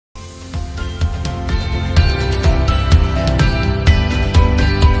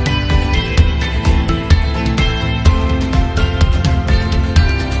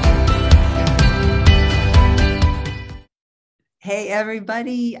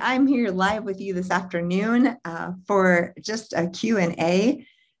everybody. I'm here live with you this afternoon for just a Q&A.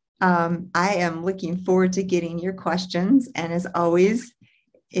 I am looking forward to getting your questions. And as always,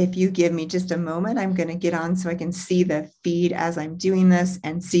 if you give me just a moment, I'm going to get on so I can see the feed as I'm doing this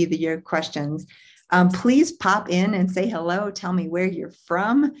and see your questions. Please pop in and say hello. Tell me where you're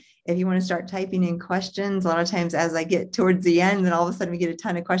from. If you want to start typing in questions, a lot of times as I get towards the end, then all of a sudden we get a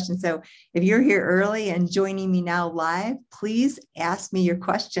ton of questions. So if you're here early and joining me now live, please ask me your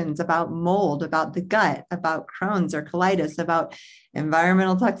questions about mold, about the gut, about Crohn's or colitis, about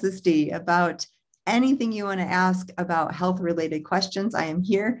environmental toxicity, about anything you want to ask about health-related questions. I am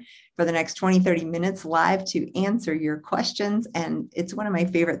here for the next 20, 30 minutes live to answer your questions. And it's one of my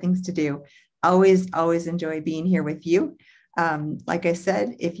favorite things to do. Always enjoy being here with you. Like I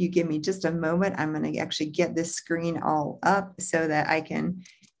said, if you give me just a moment, I'm going to actually get this screen all up so that I can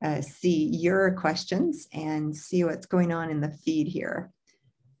see your questions and see what's going on in the feed here.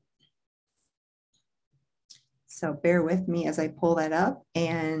 So bear with me as I pull that up,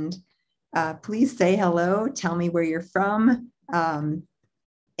 and please say hello. Tell me where you're from.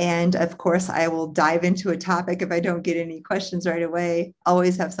 And of course, I will dive into a topic if I don't get any questions right away.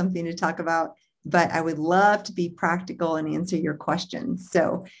 Always have something to talk about, but I would love to be practical and answer your questions.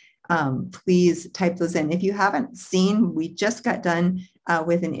 So please type those in. If you haven't seen, we just got done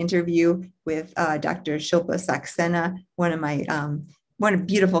with an interview with Dr. Shilpa Saxena, one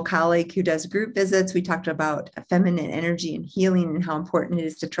beautiful colleague who does group visits. We talked about feminine energy and healing and how important it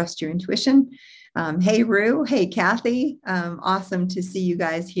is to trust your intuition. Hey, Rue. Hey, Kathy. Awesome to see you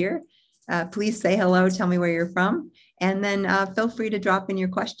guys here. Please say hello. Tell me where you're from. And then feel free to drop in your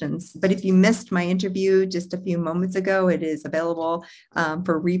questions. But if you missed my interview just a few moments ago, it is available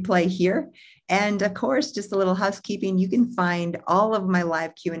for replay here. And of course, just a little housekeeping, you can find all of my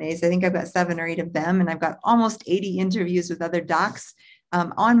live Q&As. I think I've got 7 or 8 of them, and I've got almost 80 interviews with other docs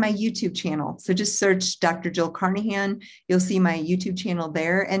on my YouTube channel. So just search Dr. Jill Carnahan. You'll see my YouTube channel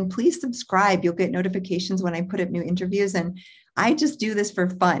there. And please subscribe. You'll get notifications when I put up new interviews. And I just do this for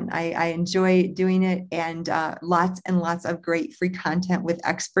fun. I enjoy doing it, and lots and lots of great free content with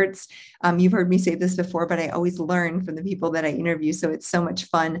experts. You've heard me say this before, but I always learn from the people that I interview. So it's so much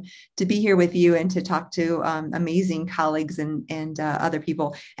fun to be here with you and to talk to amazing colleagues and other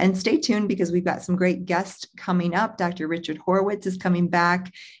people. And stay tuned because we've got some great guests coming up. Dr. Richard Horowitz is coming back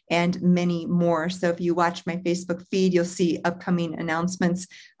and many more. So if you watch my Facebook feed, you'll see upcoming announcements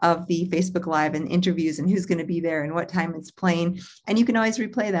of the Facebook Live and interviews and who's going to be there and what time it's playing. And you can always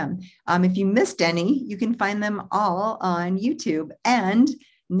replay them. If you missed any, you can find them all on YouTube. And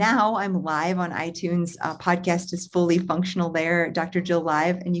now I'm live on iTunes. Podcast is fully functional there, Dr. Jill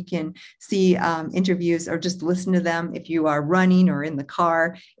Live, and you can see interviews or just listen to them if you are running or in the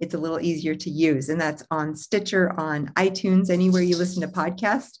car. It's a little easier to use, and that's on Stitcher, on iTunes, anywhere you listen to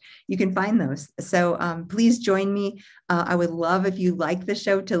podcasts, you can find those. So please join me. I would love if you like the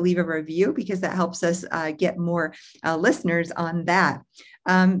show to leave a review because that helps us get more listeners on that.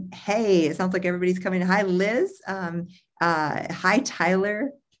 Hey, it sounds like everybody's coming. Hi, Liz. Hi,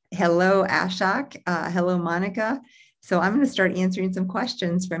 Tyler. Hello, Ashok. Hello, Monica. So I'm going to start answering some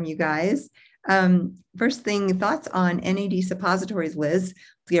questions from you guys. First thing, thoughts on NAD suppositories, Liz?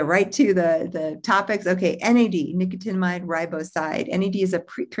 Let's get right to the topics. Okay, NAD, nicotinamide riboside. NAD is a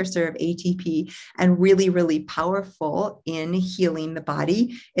precursor of ATP and really, really powerful in healing the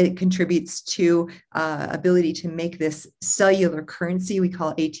body. It contributes to ability to make this cellular currency we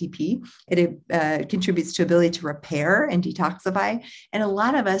call ATP. It contributes to ability to repair and detoxify. And a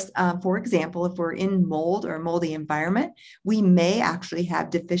lot of us, for example, if we're in mold or moldy environment, we may actually have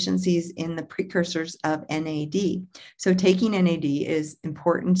deficiencies in the precursors of NAD. So taking NAD is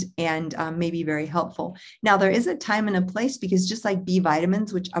important and may be very helpful. Now, there is a time and a place because just like B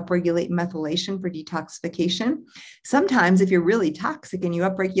vitamins, which upregulate methylation for detoxification, sometimes if you're really toxic and you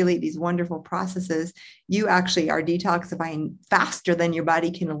upregulate these wonderful processes, you actually are detoxifying faster than your body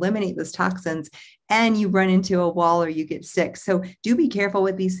can eliminate those toxins, and you run into a wall or you get sick. So do be careful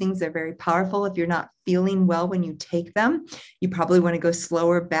with these things. They're very powerful. If you're not feeling well when you take them, you probably want to go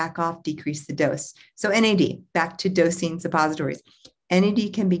slower, back off, decrease the dose. So NAD, back to dosing suppositories.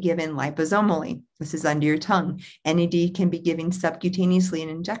 NAD can be given liposomally. This is under your tongue. NAD can be given subcutaneously in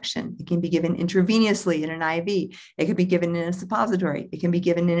injection. It can be given intravenously in an IV. It can be given in a suppository. It can be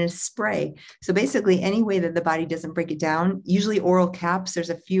given in a spray. So basically any way that the body doesn't break it down, usually oral caps, there's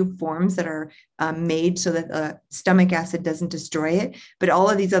a few forms that are made so that stomach acid doesn't destroy it. But all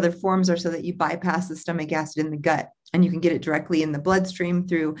of these other forms are so that you bypass the stomach acid in the gut. And you can get it directly in the bloodstream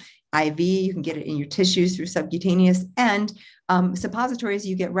through IV. You can get it in your tissues through subcutaneous. And Suppositories,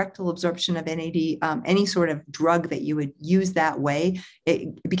 you get rectal absorption of NAD, any sort of drug that you would use that way,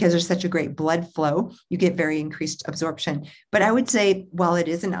 because there's such a great blood flow, you get very increased absorption. But I would say, while it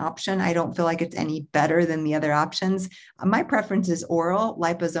is an option, I don't feel like it's any better than the other options. My preference is oral,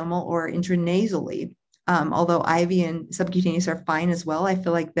 liposomal, or intranasally. Although IV and subcutaneous are fine as well, I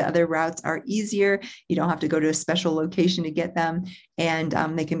feel like the other routes are easier. You don't have to go to a special location to get them, and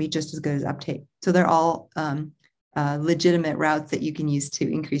they can be just as good as uptake. So they're all legitimate routes that you can use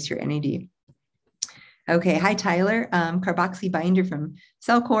to increase your NAD. Okay, hi Tyler, carboxy binder from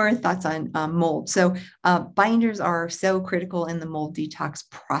Cellcore, thoughts on mold. So binders are so critical in the mold detox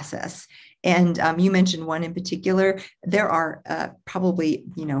process. And you mentioned one in particular. There are probably,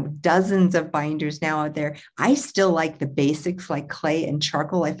 dozens of binders now out there. I still like the basics like clay and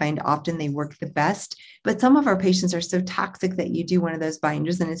charcoal. I find often they work the best, but some of our patients are so toxic that you do one of those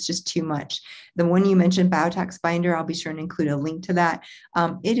binders and it's just too much. The one you mentioned, Biotox binder, I'll be sure and include a link to that.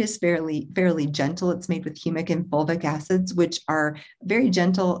 It is fairly gentle. It's made with humic and fulvic acids, which are very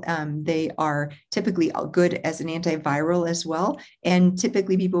gentle. They are typically good as an antiviral as well. And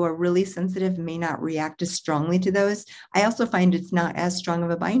typically people who are really sensitive may not react as strongly to those. I also find it's not as strong of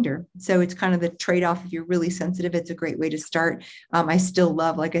a binder. So it's kind of the trade-off. If you're really sensitive, it's a great way to start. I still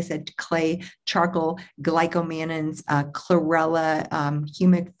love, like I said, clay, charcoal, glycomannans, chlorella,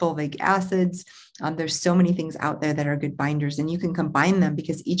 humic fulvic acids. There's so many things out there that are good binders, and you can combine them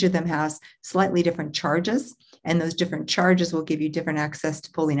because each of them has slightly different charges, and those different charges will give you different access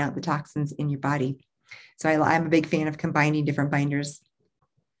to pulling out the toxins in your body. So I'm a big fan of combining different binders.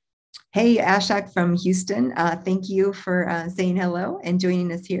 Hey, Ashok from Houston. Thank you for saying hello and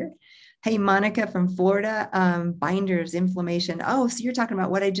joining us here. Hey, Monica from Florida, binders, inflammation. Oh, so you're talking about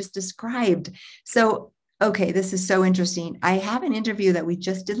what I just described. So, okay, this is so interesting. I have an interview that we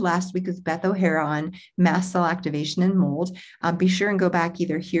just did last week with Beth O'Hara on mast cell activation and mold. Be sure and go back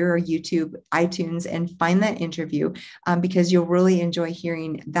either here or YouTube, iTunes, and find that interview because you'll really enjoy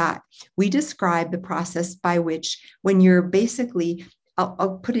hearing that. We describe the process by which, when you're basically,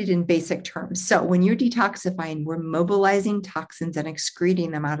 I'll put it in basic terms. So when you're detoxifying, we're mobilizing toxins and excreting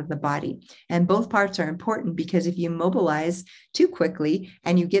them out of the body. And both parts are important because if you mobilize too quickly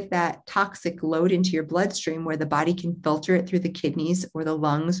and you get that toxic load into your bloodstream where the body can filter it through the kidneys or the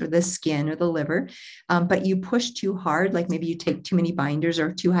lungs or the skin or the liver, but you push too hard, like maybe you take too many binders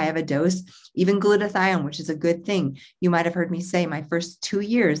or too high of a dose, even glutathione, which is a good thing. You might have heard me say my first 2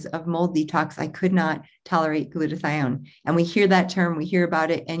 years of mold detox, I could not tolerate glutathione. And we hear that term, we hear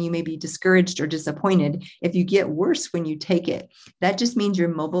about it, and you may be discouraged or disappointed if you get worse when you take it. That just means you're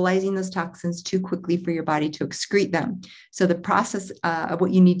mobilizing those toxins too quickly for your body to excrete them. So the process of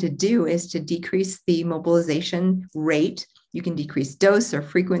what you need to do is to decrease the mobilization rate. You can decrease dose or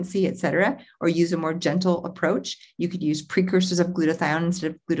frequency, et cetera, or use a more gentle approach. You could use precursors of glutathione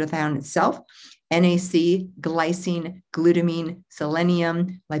instead of glutathione itself. NAC, glycine, glutamine,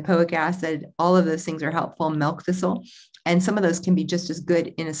 selenium, lipoic acid, all of those things are helpful, milk thistle. And some of those can be just as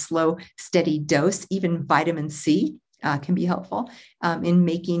good in a slow, steady dose. Even vitamin C can be helpful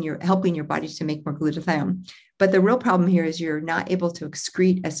in helping your body to make more glutathione. But the real problem here is you're not able to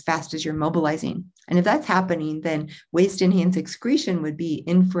excrete as fast as you're mobilizing. And if that's happening, then waste enhanced excretion would be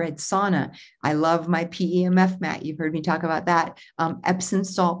infrared sauna. I love my PEMF mat. You've heard me talk about that. Epsom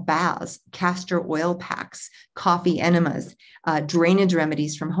salt baths, castor oil packs, coffee enemas, drainage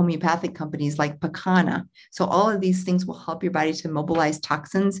remedies from homeopathic companies like Pacana. So all of these things will help your body to mobilize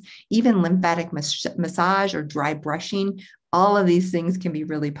toxins. Even lymphatic massage or dry brushing, all of these things can be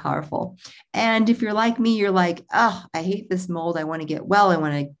really powerful. And if you're like me, you're like, oh, I hate this mold. I want to get well. I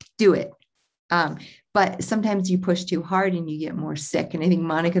want to do it. But sometimes you push too hard and you get more sick. And I think,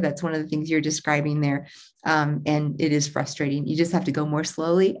 Monica, that's one of the things you're describing there. And it is frustrating. You just have to go more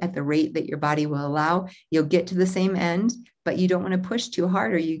slowly at the rate that your body will allow. You'll get to the same end, but you don't want to push too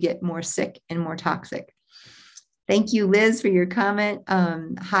hard or you get more sick and more toxic. Thank you, Liz, for your comment.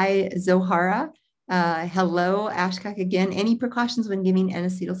 Hi, Zohara. Hello, Ashok again. Any precautions when giving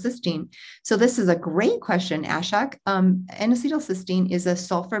N-acetylcysteine? So this is a great question, Ashok. N-acetylcysteine is a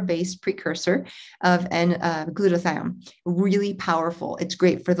sulfur-based precursor of glutathione. Really powerful. It's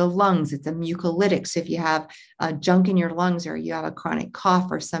great for the lungs. It's a mucolytic. So if you have junk in your lungs or you have a chronic cough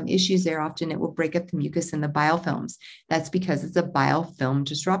or some issues there, often it will break up the mucus and the biofilms. That's because it's a biofilm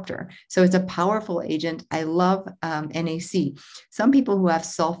disruptor. So it's a powerful agent. I love NAC. Some people who have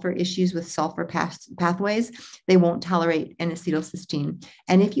sulfur issues with sulfur pathways, they won't tolerate N-acetylcysteine.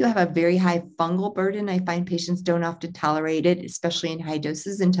 And if you have a very high fungal burden, I find patients don't often tolerate it, especially in high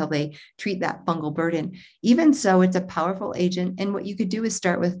doses, until they treat that fungal burden. Even so, it's a powerful agent. And what you could do is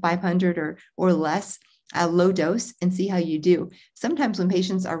start with 500 or less. a low dose and see how you do. Sometimes when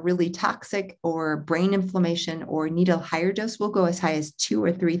patients are really toxic or brain inflammation or need a higher dose, we'll go as high as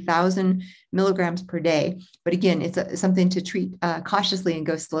 2,000 or 3,000 milligrams per day. But again, it's something to treat cautiously and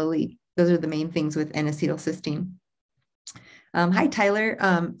go slowly. Those are the main things with N-acetylcysteine. Hi, Tyler.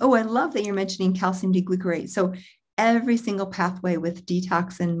 Oh, I love that you're mentioning calcium D-glucarate. So every single pathway with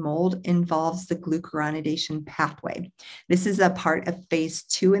detox and mold involves the glucuronidation pathway. This is a part of phase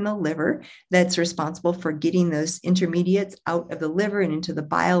 2 in the liver that's responsible for getting those intermediates out of the liver and into the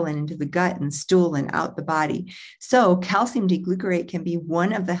bile and into the gut and stool and out the body. So calcium D-glucarate can be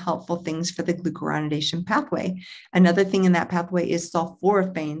one of the helpful things for the glucuronidation pathway. Another thing in that pathway is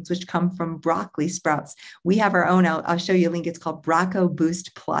sulforaphanes, which come from broccoli sprouts. We have our own, I'll show you a link. It's called Braco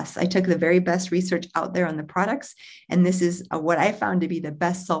Boost Plus. I took the very best research out there on the products, and this is what I found to be the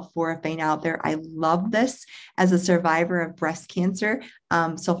best sulforaphane out there. I love this as a survivor of breast cancer.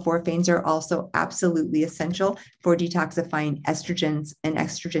 Sulforaphanes are also absolutely essential for detoxifying estrogens and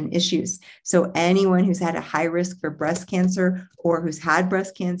estrogen issues. So anyone who's had a high risk for breast cancer or who's had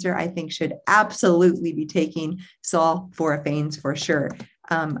breast cancer, I think should absolutely be taking sulforaphanes for sure.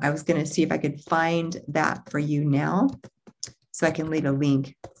 I was going to see if I could find that for you now so I can leave a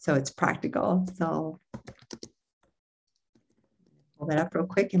link so it's practical. So pull that up real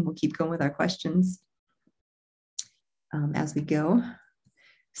quick and we'll keep going with our questions as we go.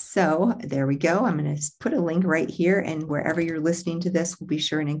 So there we go. I'm going to put a link right here, and wherever you're listening to this, we'll be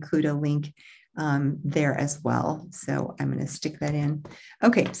sure and include a link there as well. So I'm going to stick that in.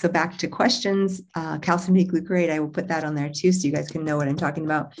 Okay, so back to questions. Calcium D-glucarate, I will put that on there too, so you guys can know what I'm talking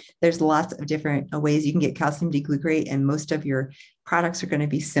about. There's lots of different ways you can get calcium D-glucarate, and most of your products are going to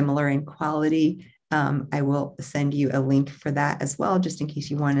be similar in quality. I will send you a link for that as well, just in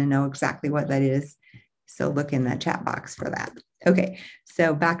case you want to know exactly what that is. So look in that chat box for that. Okay,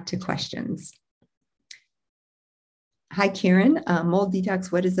 so back to questions. Hi, Karen. Mold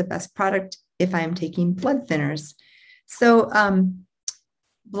detox, what is the best product if I'm taking blood thinners? So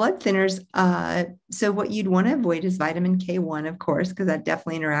blood thinners, so what you'd want to avoid is vitamin K1, of course, because that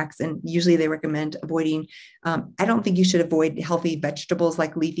definitely interacts, and usually they recommend avoiding, I don't think you should avoid healthy vegetables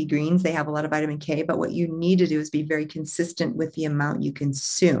like leafy greens. They have a lot of vitamin K, but what you need to do is be very consistent with the amount you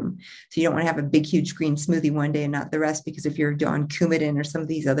consume. So you don't want to have a big, huge green smoothie one day and not the rest, because if you're on Coumadin or some of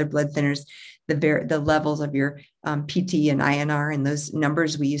these other blood thinners, the levels of your PT and INR and those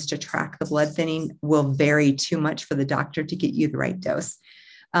numbers we use to track the blood thinning will vary too much for the doctor to get you the right dose.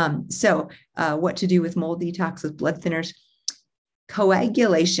 So what to do with mold detox with blood thinners?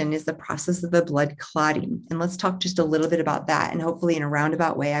 Coagulation is the process of the blood clotting. And let's talk just a little bit about that. And hopefully in a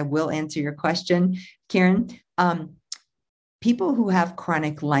roundabout way, I will answer your question, Karen. People who have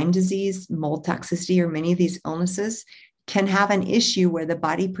chronic Lyme disease, mold toxicity, or many of these illnesses can have an issue where the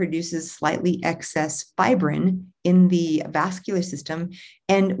body produces slightly excess fibrin in the vascular system.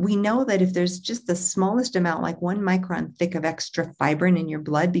 And we know that if there's just the smallest amount, like 1 micron thick of extra fibrin in your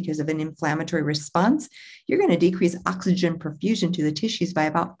blood because of an inflammatory response, you're going to decrease oxygen perfusion to the tissues by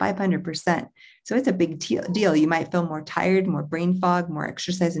about 500%. So it's a big deal. You might feel more tired, more brain fog, more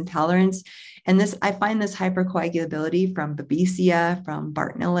exercise intolerance. And this, I find this hypercoagulability from Babesia, from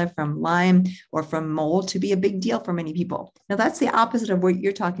Bartonella, from Lyme, or from mold to be a big deal for many people. Now that's the opposite of what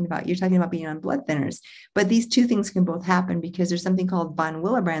you're talking about. You're talking about being on blood thinners, but these two things can both happen because there's something called von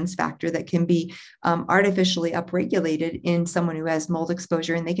Willebrand's factor that can be artificially upregulated in someone who has mold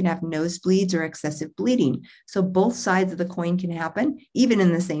exposure, and they can have nosebleeds or excessive bleeding. So both sides of the coin can happen, even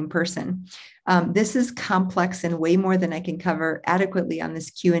in the same person. This is complex and way more than I can cover adequately on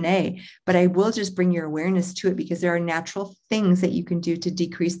this Q&A, but I will just bring your awareness to it because there are natural things that you can do to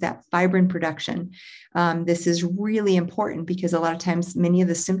decrease that fibrin production. This is really important because a lot of times many of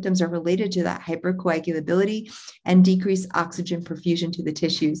the symptoms are related to that hypercoagulability and decreased oxygen perfusion to the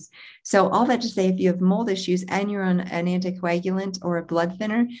tissues. So all that to say, if you have mold issues and you're on an anticoagulant or a blood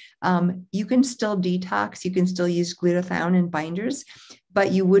thinner, you can still detox, you can still use glutathione and binders,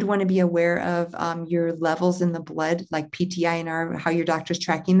 but you would want to be aware of your levels in the blood, like PTINR, how your doctor's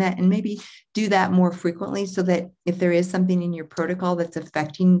tracking that, and maybe do that more frequently so that if there is something in your protocol that's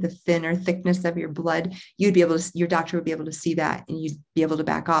affecting the thinner thickness of your blood, you'd be able to, your doctor would be able to see that and you'd be able to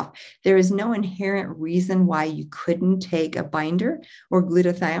back off. There is no inherent reason why you couldn't take a binder or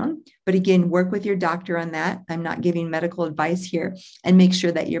glutathione, but again, work with your doctor on that. I'm not giving medical advice here, and make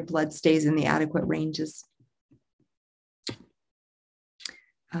sure that your blood stays in the adequate ranges.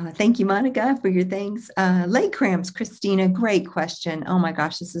 Thank you, Monica, for your thanks. Leg cramps, Christina, great question. Oh my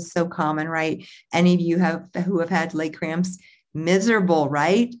gosh, this is so common, right? Any of you who have had leg cramps, miserable,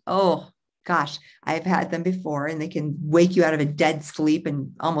 right? Oh, Gosh, I've had them before, and they can wake you out of a dead sleep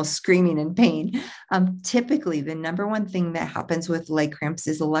and almost screaming in pain. Typically, the number one thing that happens with leg cramps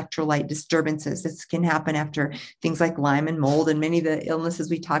is electrolyte disturbances. This can happen after things like Lyme and mold and many of the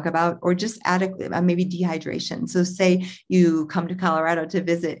illnesses we talk about, or just adequate, maybe dehydration. So say you come to Colorado to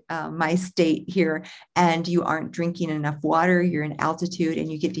visit my state here, and you aren't drinking enough water, you're in altitude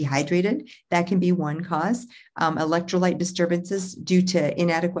and you get dehydrated. That can be one cause. Electrolyte disturbances due to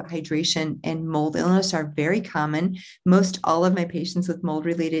inadequate hydration and mold illness are very common. Most all of my patients with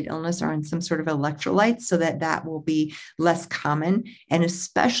mold-related illness are on some sort of electrolytes, so that will be less common. And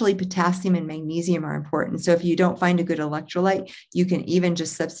especially potassium and magnesium are important. So if you don't find a good electrolyte, you can even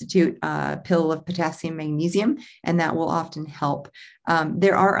just substitute a pill of potassium magnesium, and that will often help.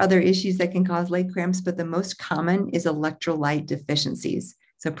 There are other issues that can cause leg cramps, but the most common is electrolyte deficiencies.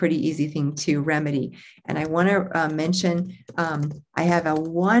 So pretty easy thing to remedy. And I want to mention, I have a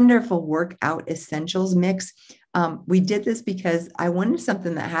wonderful workout essentials mix. We did this because I wanted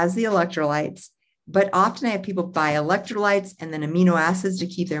something that has the electrolytes, but often I have people buy electrolytes and then amino acids to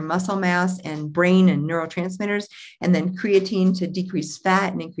keep their muscle mass and brain and neurotransmitters, and then creatine to decrease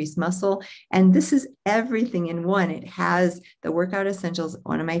fat and increase muscle. And this is everything in one. It has the workout essentials,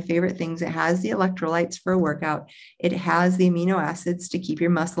 one of my favorite things. It has the electrolytes for a workout. It has the amino acids to keep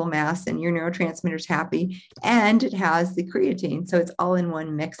your muscle mass and your neurotransmitters happy. And it has the creatine. So it's all in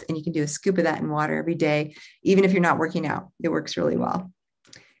one mix, and you can do a scoop of that in water every day, even if you're not working out. It works really well.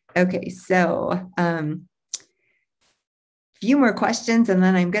 Okay, so few more questions, and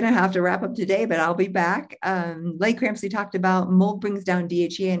then I'm going to have to wrap up today, but I'll be back. Leg cramps we talked about. Mold brings down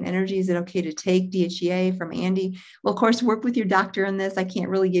DHEA and energy. Is it okay to take DHEA from Andy? Well, of course, work with your doctor on this. I can't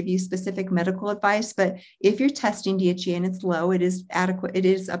really give you specific medical advice, but if you're testing DHEA and it's low, it is adequate. It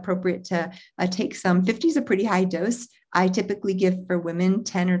is appropriate to take some. 50 is a pretty high dose. I typically give for women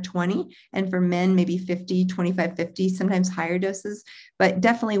 10 or 20, and for men, maybe 50, 25, 50, sometimes higher doses, but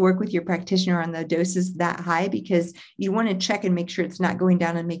definitely work with your practitioner on the doses that high, because you want to check and make sure it's not going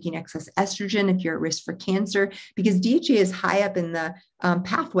down and making excess estrogen if you're at risk for cancer, because DHEA is high up in the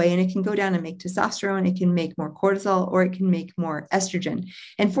pathway, and it can go down and make testosterone, it can make more cortisol, or it can make more estrogen.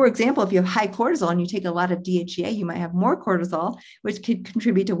 And for example, if you have high cortisol and you take a lot of DHEA, you might have more cortisol, which could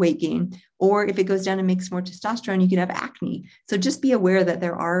contribute to weight gain. Or if it goes down and makes more testosterone, you could have acne. So just be aware that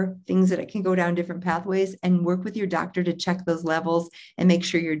there are things that it can go down different pathways, and work with your doctor to check those levels and make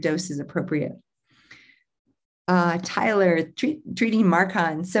sure your dose is appropriate. Tyler, treating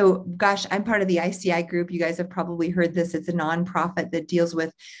Marcon. So gosh, I'm part of the ICI group. You guys have probably heard this. It's a nonprofit that deals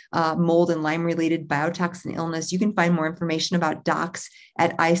with mold and Lyme related biotoxin illness. You can find more information about docs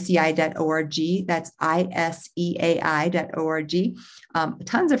at ici.org. That's ISEAI.org.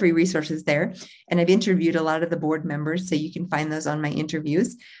 Tons of free resources there. And I've interviewed a lot of the board members, so you can find those on my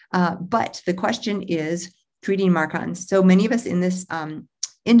interviews. But the question is treating Marcons. So many of us in this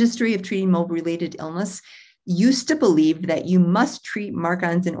industry of treating mold related illness used to believe that you must treat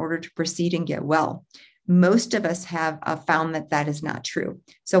Marcons in order to proceed and get well. Most of us have found that that is not true.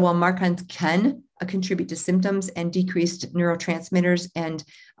 So while Marcons can contribute to symptoms and decreased neurotransmitters and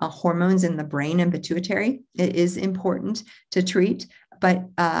hormones in the brain and pituitary, it is important to treat, but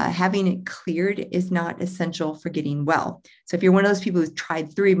having it cleared is not essential for getting well. So if you're one of those people who's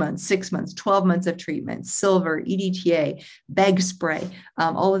tried 3 months, 6 months, 12 months of treatment, silver, EDTA, beg spray,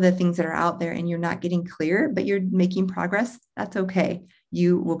 all of the things that are out there, and you're not getting clear, but you're making progress, that's okay.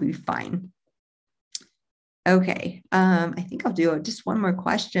 You will be fine. Okay, I think I'll do just one more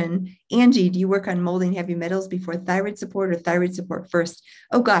question. Angie, do you work on molding heavy metals before thyroid support or thyroid support first?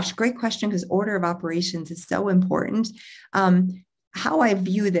 Oh gosh, great question, because order of operations is so important. How I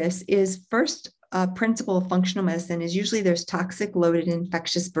view this is first principle of functional medicine is usually there's toxic loaded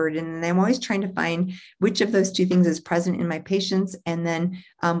infectious burden. And I'm always trying to find which of those two things is present in my patients, and then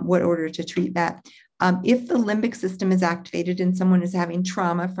what order to treat that. If the limbic system is activated and someone is having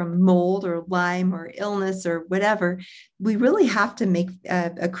trauma from mold or Lyme or illness or whatever, we really have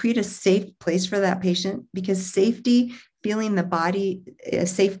to create a safe place for that patient, because safety, feeling the body a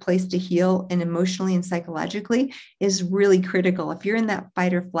safe place to heal and emotionally and psychologically is really critical. If you're in that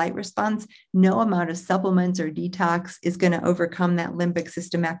fight or flight response, no amount of supplements or detox is going to overcome that limbic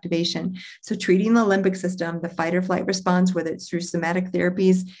system activation. So treating the limbic system, the fight or flight response, whether it's through somatic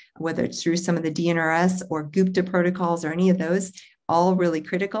therapies, whether it's through some of the DNRS or Gupta protocols or any of those, all really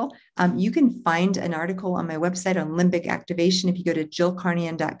critical. You can find an article on my website on limbic activation if you go to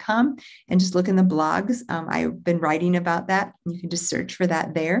jillcarnahan.com and just look in the blogs. I've been writing about that. You can just search for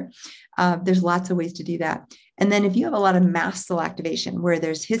that there. There's lots of ways to do that. And then if you have a lot of mast cell activation where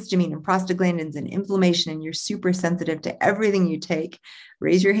there's histamine and prostaglandins and inflammation and you're super sensitive to everything you take,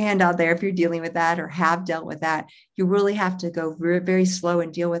 raise your hand out there if you're dealing with that or have dealt with that. You really have to go very, very slow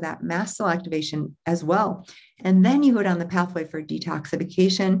and deal with that mast cell activation as well. And then you go down the pathway for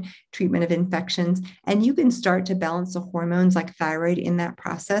detoxification, treatment of infections, and you can start to balance the hormones like thyroid in that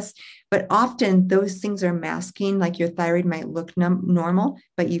process. But often those things are masking, like your thyroid might look normal,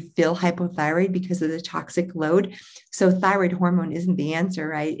 but you feel hypothyroid because of the toxic load. So thyroid hormone isn't the answer,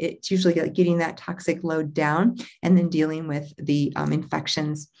 right? It's usually like getting that toxic load down and then dealing with the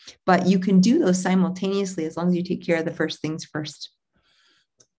infections. But you can do those simultaneously as long as you take care of the first things first.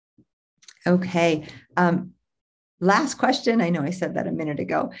 Okay. Last question. I know I said that a minute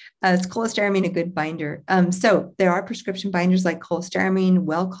ago. Is cholestyramine a good binder? So there are prescription binders like cholestyramine,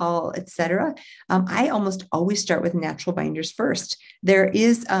 Welchol, etc. I almost always start with natural binders first. There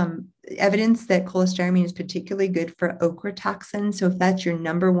is evidence that cholestyramine is particularly good for ochratoxin. So if that's your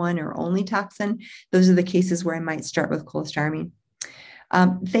number one or only toxin, those are the cases where I might start with cholestyramine.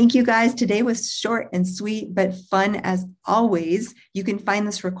 Thank you guys. Today was short and sweet, but fun as always. You can find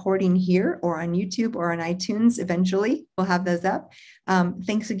this recording here or on YouTube or on iTunes. Eventually, we'll have those up.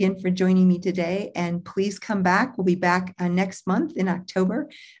 Thanks again for joining me today. And please come back. We'll be back next month in October,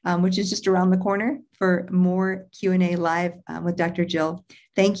 which is just around the corner, for more Q&A live with Dr. Jill.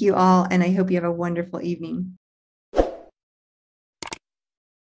 Thank you all, and I hope you have a wonderful evening.